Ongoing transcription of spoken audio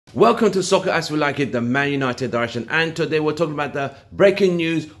Welcome to Soccer As We Like It, the Man United direction. And today we're talking about the breaking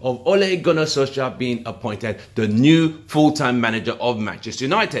news of Ole Gunnar Solskjaer being appointed the new full-time manager of Manchester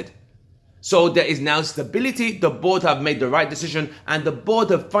United. So there is now stability, the board have made the right decision, and the board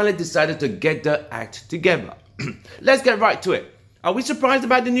have finally decided to get their act together. Let's get right to it. Are we surprised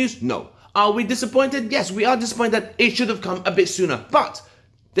about the news? No. Are we disappointed? Yes, we are disappointed. It should have come a bit sooner, but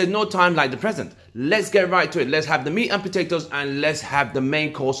there's no time like the present. Let's get right to it. Let's have the meat and potatoes and let's have the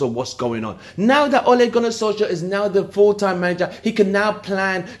main course of what's going on. Now that Ole Gunnar Solskjaer is now the full-time manager, he can now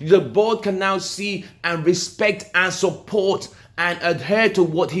plan, the board can now see and respect and support and adhere to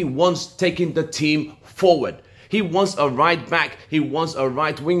what he wants taking the team forward. He wants a right back, he wants a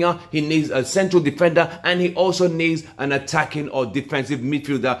right winger, he needs a central defender, and he also needs an attacking or defensive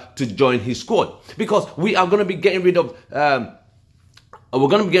midfielder to join his squad. Because we are going to be getting rid of we're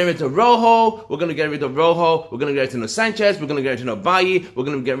going to be getting rid of Rojo, we're going to get rid of Sanchez, we're going to get rid of Bailly, we're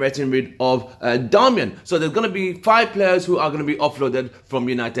going to get rid of Damian. So there's going to be 5 players who are going to be offloaded from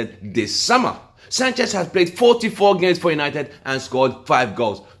United this summer. Sanchez has played 44 games for United and scored 5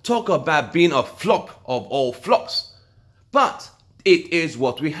 goals. Talk about being a flop of all flops. But it is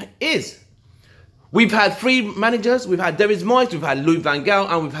what we is. We've had 3 managers, we've had David Moyes, we've had Louis van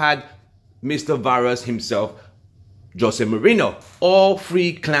Gaal, and we've had Mr. Virus himself, Jose Mourinho. All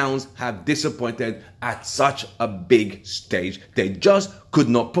 3 clowns have disappointed at such a big stage. They just could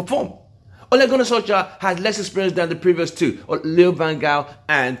not perform. Ole Gunnar Solskjaer has less experience than the previous 2, Louis van Gaal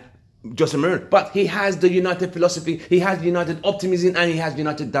and Jose Mourinho. But he has the United philosophy, he has United optimism, and he has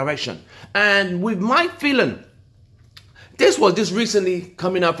United direction. And with my feeling, this was just recently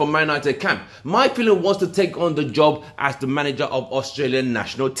coming out from Manautd camp. My feeling was to take on the job as the manager of Australian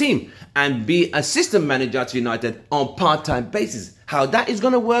national team and be assistant manager to United on part-time basis. How that is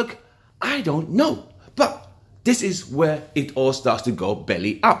going to work, I don't know. But this is where it all starts to go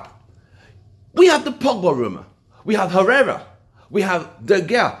belly up. We have the Pogba rumour. We have Herrera. We have De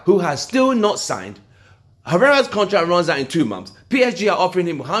Gea, who has still not signed. Herrera's contract runs out in 2 months. PSG are offering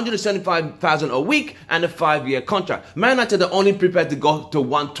him $175,000 a week and a 5-year contract. Man United are only prepared to go to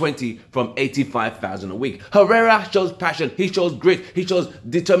 $120 from $85,000 a week. Herrera shows passion, he shows grit, he shows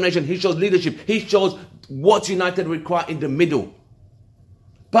determination, he shows leadership, he shows what United require in the middle.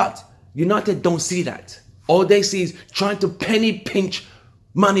 But United don't see that. All they see is trying to penny pinch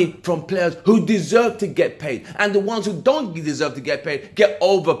money from players who deserve to get paid, and the ones who don't deserve to get paid get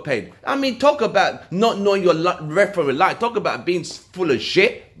overpaid. I mean, talk about not knowing your referee line, talk about being full of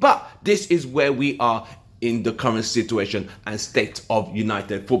shit. But this is where we are in the current situation and state of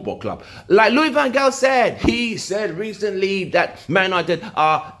United Football Club. Like Louis van Gaal said, he said recently that Man United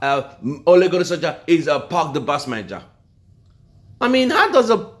are Ole Gunnar Solskjaer is a park the bus manager. I mean, how does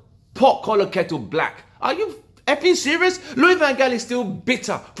a pot call a kettle black? Are you effing serious? Louis van Gaal is still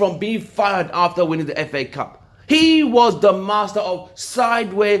bitter from being fired after winning the FA Cup. He was the master of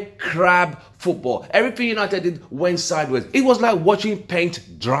sideways crab football. Everything United did went sideways. It was like watching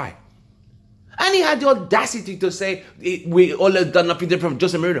paint dry. And he had the audacity to say, we Ole done nothing different from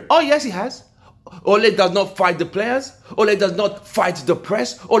Jose Mourinho. Oh yes, he has. Ole does not fight the players. Ole does not fight the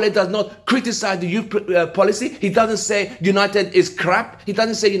press. Ole does not criticize the youth policy. He doesn't say United is crap. He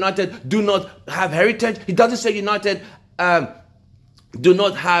doesn't say United do not have heritage. He doesn't say United do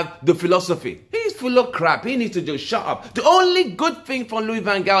not have the philosophy. He's full of crap. He needs to just shut up. The only good thing from Louis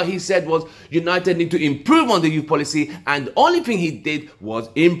van Gaal, he said, was United need to improve on the youth policy, and the only thing he did was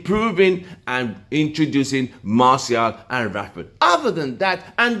improving and introducing Martial and Rashford. Other than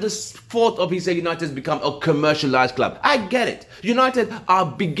that, and the thought of he said United has become a commercialized club. I get it. United are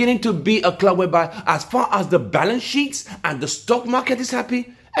beginning to be a club whereby as far as the balance sheets and the stock market is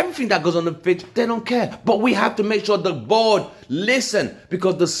happy, everything that goes on the pitch, they don't care. But we have to make sure the board listen,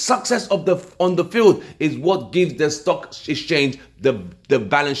 because the success of on the field is what gives the stock exchange the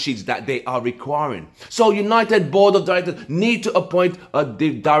balance sheets that they are requiring. So United board of directors need to appoint a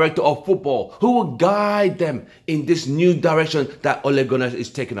director of football who will guide them in this new direction that Ole Gunnar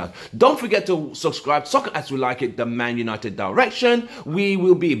is taking us. Don't forget to subscribe. Soccer As We Like It, the Man United direction. We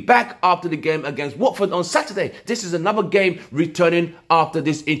will be back after the game against Watford on Saturday. This is another game returning after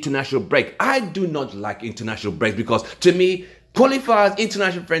this international break. I do not like international breaks because to me, qualifiers,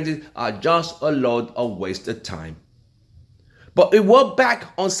 international friendlies are just a load of wasted time. But we're back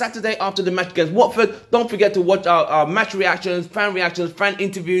on Saturday after the match against Watford. Don't forget to watch our match reactions, fan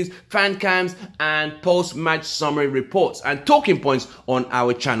interviews, fan cams, and post-match summary reports and talking points on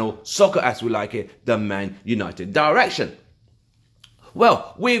our channel, Soccer As We Like It, the Man United direction.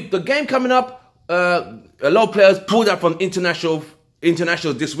 Well, with the game coming up, a lot of players pulled out from internationals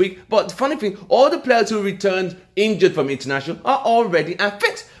this week. But the funny thing, all the players who returned injured from international are all ready and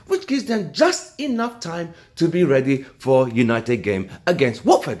fit. which gives them just enough time to be ready for United game against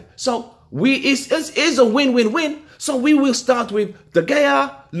Watford. So it's a win-win-win. So we will start with De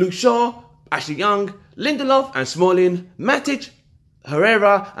Gea, Luke Shaw, Ashley Young, Lindelof and Smalling, Matic,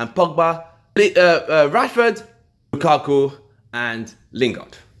 Herrera and Pogba, Rashford, Lukaku and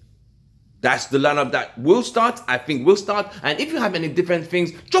Lingard. That's the lineup that will start. I think will start. And if you have any different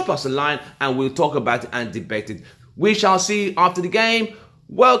things, drop us a line and we'll talk about it and debate it. We shall see after the game.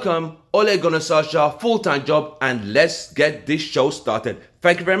 Welcome, Ole Gunnar Solskjaer, full-time job, and let's get this show started.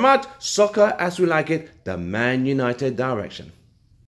 Thank you very much. Soccer as we like it, the Man United direction.